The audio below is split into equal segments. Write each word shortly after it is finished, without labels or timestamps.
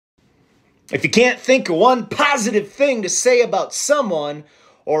If you can't think of one positive thing to say about someone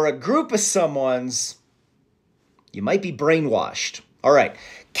or a group of someone's, you might be brainwashed. All right,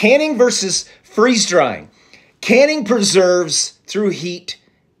 canning versus freeze drying. Canning preserves through heat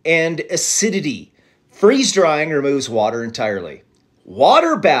and acidity. Freeze drying removes water entirely.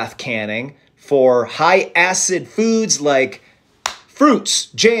 Water bath canning for high acid foods like fruits,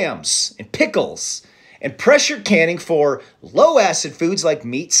 jams, and pickles. And pressure canning for low acid foods like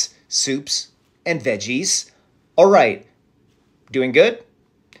meats, soups, and veggies. All right, doing good?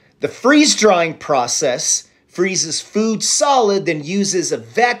 The freeze drying process freezes food solid, then uses a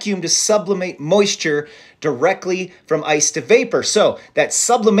vacuum to sublimate moisture directly from ice to vapor. So that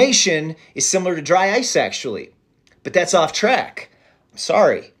sublimation is similar to dry ice, actually. But that's off track. I'm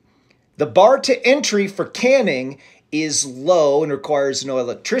sorry. The bar to entry for canning is low and requires no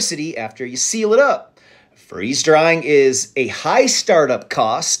electricity after you seal it up. Freeze drying is a high startup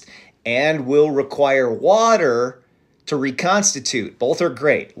cost and will require water to reconstitute. Both are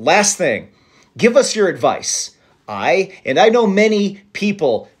great. Last thing, give us your advice. I know many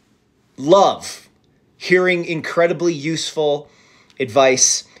people love hearing incredibly useful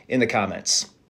advice in the comments.